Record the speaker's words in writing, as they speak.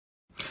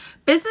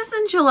Business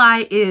in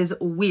July is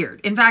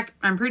weird. In fact,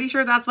 I'm pretty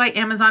sure that's why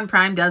Amazon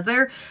Prime does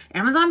their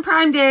Amazon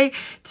Prime Day,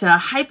 to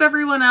hype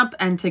everyone up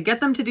and to get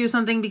them to do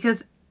something,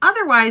 because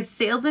otherwise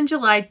sales in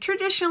July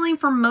traditionally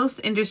for most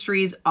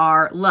industries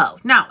are low.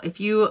 Now, if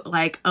you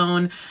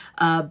own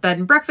a bed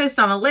and breakfast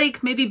on a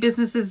lake, maybe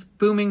business is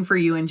booming for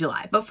you in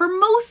July. But for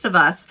most of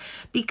us,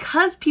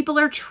 because people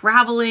are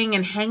traveling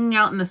and hanging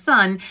out in the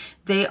sun,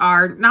 they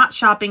are not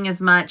shopping as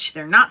much.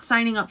 They're not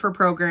signing up for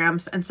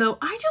programs. And so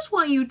I just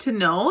want you to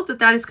know that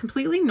that is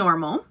completely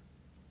normal.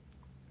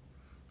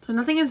 So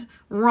nothing is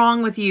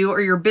wrong with you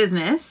or your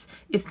business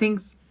if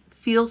things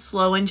feel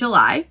slow in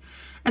July.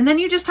 And then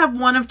you just have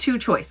one of two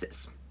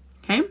choices,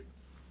 okay?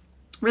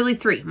 Really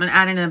three. I'm going to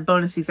add in a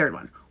bonusy third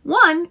one.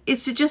 One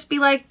is to just be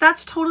like,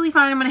 that's totally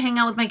fine. I'm going to hang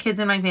out with my kids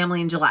and my family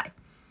in July.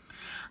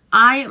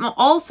 I am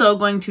also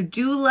going to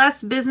do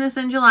less business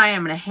in July.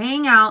 I'm going to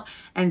hang out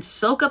and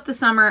soak up the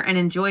summer and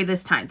enjoy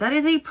this time. That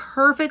is a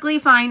perfectly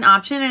fine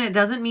option, and it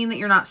doesn't mean that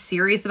you're not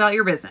serious about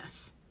your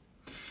business.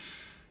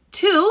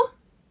 Two,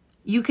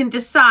 you can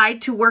decide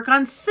to work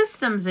on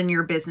systems in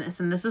your business.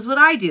 And this is what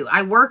I do.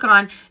 I work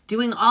on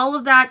doing all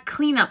of that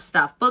cleanup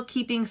stuff,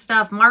 bookkeeping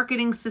stuff,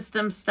 marketing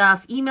system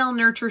stuff, email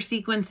nurture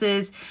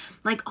sequences,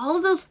 like all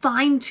of those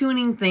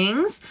fine-tuning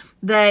things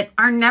that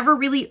are never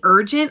really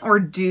urgent or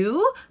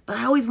due, but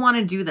I always want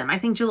to do them. I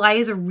think July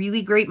is a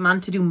really great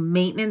month to do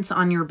maintenance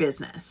on your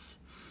business.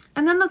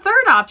 And then the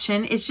third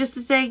option is just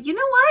to say, you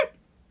know what?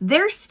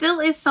 There still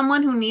is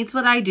someone who needs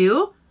what I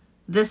do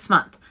this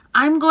month.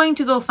 I'm going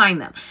to go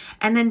find them.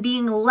 And then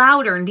being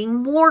louder and being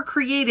more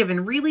creative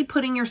and really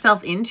putting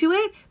yourself into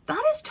it,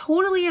 that is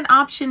totally an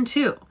option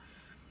too.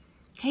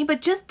 Okay,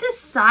 but just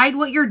decide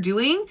what you're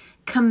doing,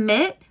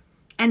 commit,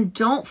 and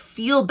don't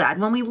feel bad.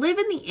 When we live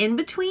in the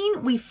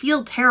in-between, we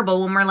feel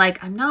terrible when we're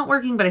like, I'm not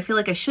working, but I feel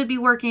like I should be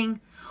working.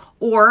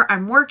 Or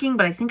I'm working,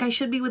 but I think I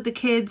should be with the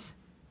kids.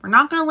 We're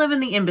not going to live in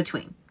the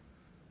in-between.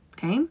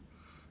 Okay?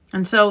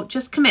 And so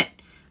just commit.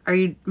 Are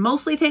you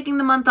mostly taking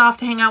the month off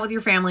to hang out with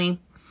your family?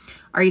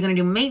 Are you going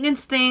to do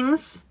maintenance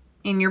things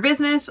in your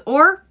business,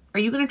 or are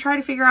you going to try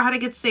to figure out how to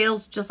get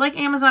sales just like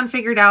Amazon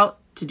figured out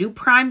to do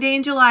Prime Day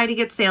in July to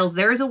get sales?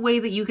 There is a way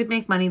that you could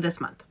make money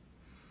this month.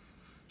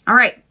 All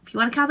right. If you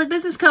want a Catholic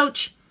business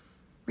coach,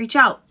 reach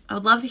out. I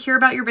would love to hear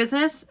about your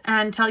business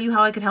and tell you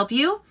how I could help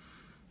you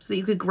so that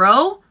you could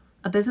grow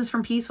a business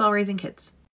from peace while raising kids.